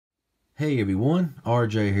Hey everyone,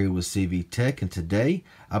 RJ here with CV Tech, and today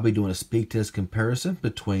I'll be doing a speed test comparison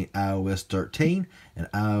between iOS 13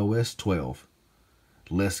 and iOS 12.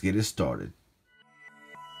 Let's get it started.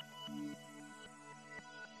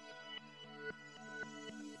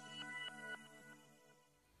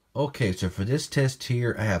 Okay, so for this test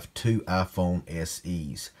here, I have two iPhone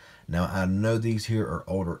SEs. Now I know these here are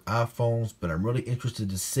older iPhones, but I'm really interested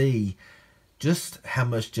to see just how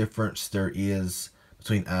much difference there is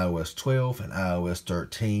between iOS 12 and iOS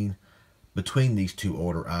 13 between these two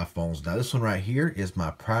older iPhones. Now this one right here is my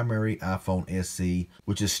primary iPhone SE,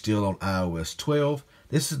 which is still on iOS 12.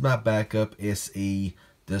 This is my backup SE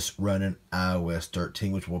that's running iOS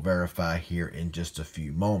 13, which we'll verify here in just a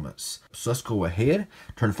few moments. So let's go ahead,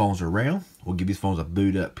 turn the phones around. We'll give these phones a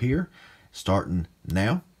boot up here, starting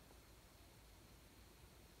now.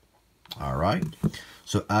 All right,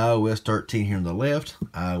 so iOS 13 here on the left,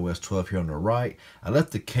 iOS 12 here on the right. I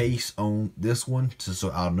left the case on this one so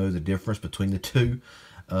I'll know the difference between the two.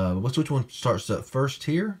 Which one starts up first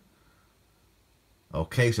here?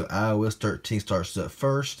 Okay, so iOS 13 starts up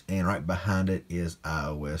first, and right behind it is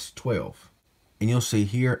iOS 12. And you'll see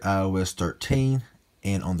here iOS 13,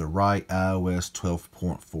 and on the right iOS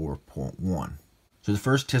 12.4.1. So the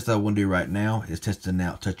first test I want to do right now is testing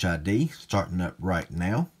out Touch ID, starting up right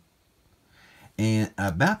now. And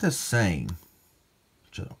about the same.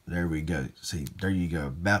 So there we go. See, there you go.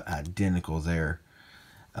 About identical there.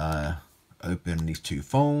 Open these two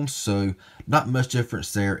phones. So not much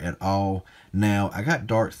difference there at all. Now, I got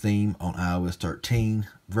dark theme on iOS 13.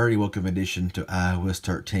 Very welcome addition to iOS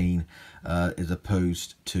 13 as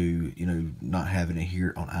opposed to, not having it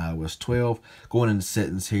here on iOS 12. Going into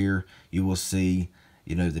settings here, you will see,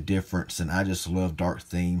 the difference. And I just love dark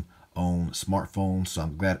theme on smartphones, so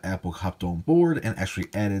I'm glad Apple hopped on board and actually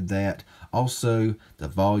added that. Also, the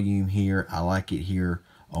volume here, I like it here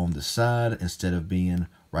on the side instead of being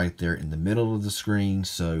right there in the middle of the screen.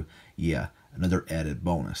 So yeah, another added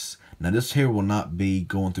bonus. Now this here will not be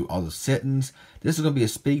going through all the settings. This is going to be a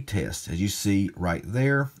speed test. As you see right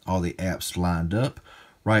there, all the apps lined up.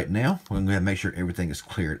 Right now, we're going to go ahead and make sure everything is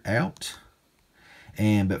cleared out.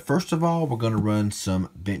 But first of all, we're going to run some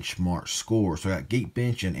benchmark scores. So I got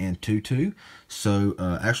Geekbench and Antutu. So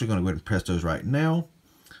actually going to go ahead and press those right now.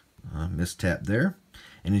 Mistap there.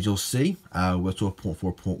 And as you'll see, iOS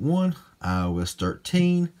 12.4.1, iOS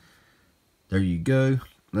 13. There you go.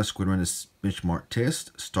 Let's go ahead and run this benchmark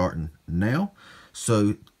test starting now.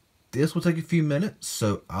 So this will take a few minutes.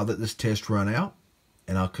 So I'll let this test run out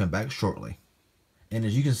and I'll come back shortly. And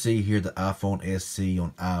as you can see here, the iPhone SE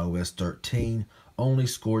on iOS 13 only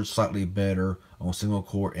scored slightly better on single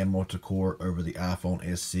core and multi-core over the iPhone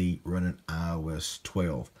SE running iOS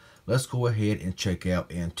 12. Let's go ahead and check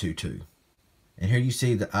out Antutu. And here you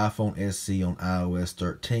see the iPhone SE on iOS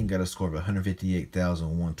 13 got a score of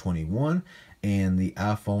 158,121, and the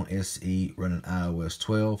iPhone SE running iOS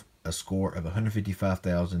 12 a score of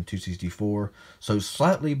 155,264. So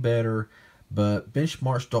slightly better, but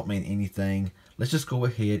benchmarks don't mean anything. Let's just go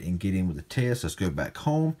ahead and get in with the test. Let's go back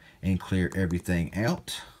home and clear everything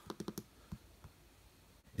out.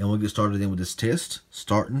 And we'll get started in with this test,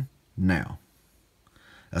 starting now.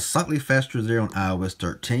 A slightly faster there on iOS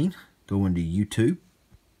 13. Go into YouTube.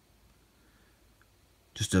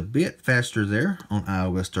 Just a bit faster there on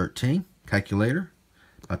iOS 13. Calculator,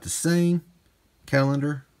 about the same.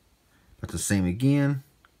 Calendar, about the same again.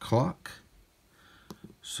 Clock,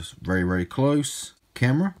 so it's very, very close.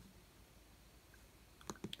 Camera,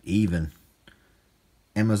 even.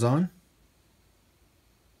 Amazon,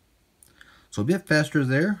 so a bit faster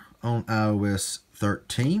there on iOS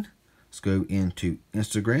 13. Let's go into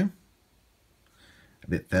Instagram. A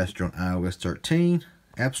bit faster on iOS 13.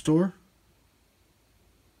 App Store,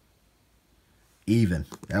 even.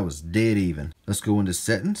 That was dead even. Let's go into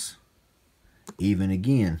settings. Even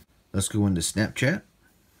again. Let's go into Snapchat.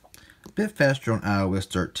 A bit faster on iOS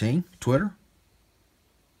 13. Twitter.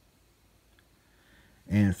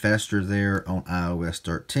 And faster there on iOS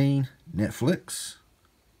 13. Netflix.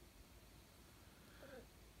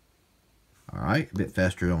 Alright, a bit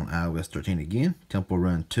faster on iOS 13 again. Temple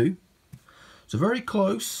Run 2. So very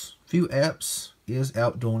close. Few apps is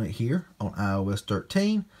outdoing it here on iOS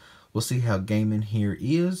 13. We'll see how gaming here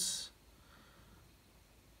is.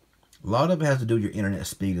 A lot of it has to do with your internet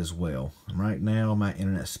speed as well. Right now, my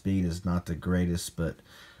internet speed is not the greatest, but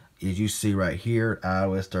as you see right here,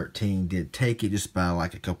 iOS 13 did take it just by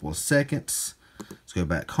like a couple of seconds. Let's go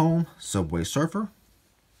back home. Subway Surfer.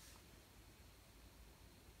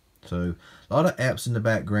 So a lot of apps in the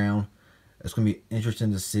background. It's going to be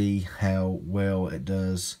interesting to see how well it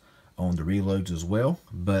does on the reloads as well.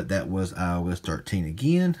 But that was iOS 13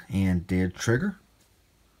 again, and dead trigger.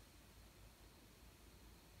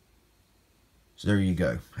 So there you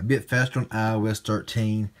go. A bit faster on iOS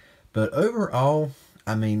 13, but overall,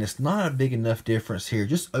 I mean, it's not a big enough difference here.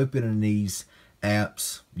 Just opening these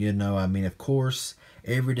apps, you know, I mean, of course,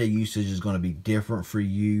 everyday usage is going to be different for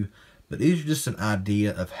you, but these are just an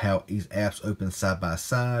idea of how these apps open side by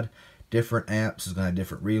side. Different apps is going to have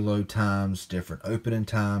different reload times, different opening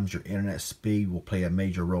times. Your internet speed will play a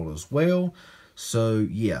major role as well. So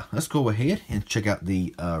yeah, let's go ahead and check out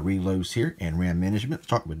the reloads here and RAM management.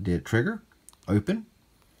 Start with dead trigger. Open,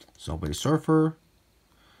 Subway Surfer,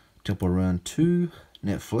 Temple Run 2,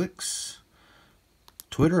 Netflix,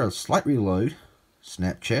 Twitter, a slight reload,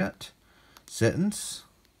 Snapchat, Settings,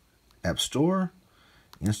 App Store,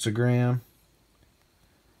 Instagram,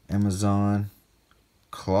 Amazon,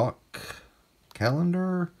 Clock,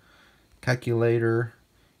 Calendar, Calculator,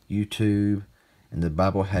 YouTube, and the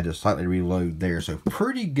Bible had to slightly reload there. So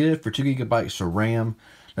pretty good for 2 gigabytes of RAM.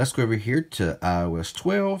 Let's go over here to iOS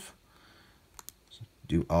 12.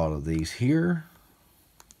 Do all of these here.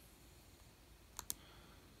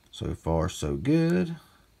 So far, so good.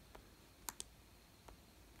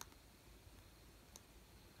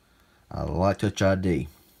 I like Touch ID.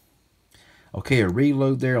 Okay, a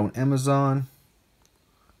reload there on Amazon.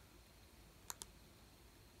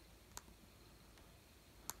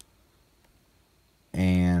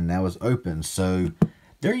 And that was open. So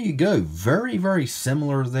there you go. Very, very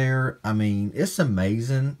similar there. I mean, it's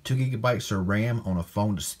amazing. 2 gigabytes of RAM on a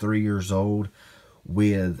phone that's 3 years old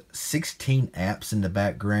with 16 apps in the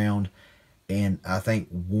background. And I think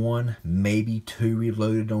 1, maybe 2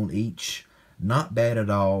 reloaded on each. Not bad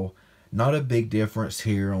at all. Not a big difference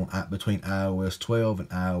here on between iOS 12 and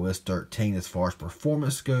iOS 13 as far as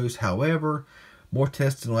performance goes. However, more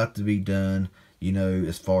testing will have to be done, you know,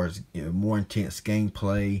 as far as, you know, more intense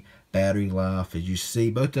gameplay, battery life. As you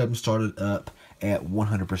see, both of them started up at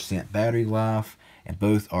 100% battery life, and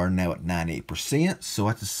both are now at 98%. So I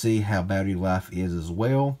have to see how battery life is as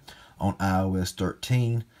well on iOS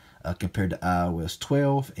 13 compared to iOS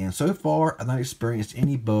 12. And so far, I've not experienced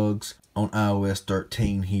any bugs on iOS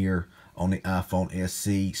 13 here on the iPhone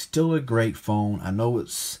SE. Still a great phone. I know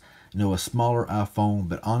it's, you know, a smaller iPhone,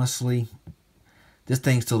 but honestly, this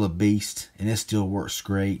thing's still a beast, and it still works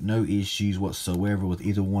great. No issues whatsoever with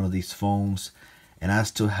either one of these phones, and I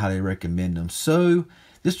still highly recommend them. So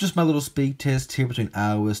this is just my little speed test here between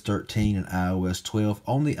iOS 13 and iOS 12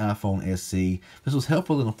 on the iPhone SE. If this was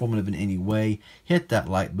helpful and informative in any way, hit that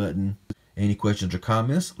like button. Any questions or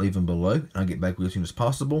comments, leave them below, and I'll get back with you as soon as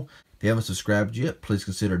possible. If you haven't subscribed yet, please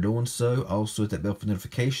consider doing so. Also, hit that bell for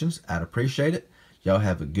notifications. I'd appreciate it. Y'all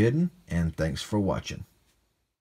have a good one, and thanks for watching.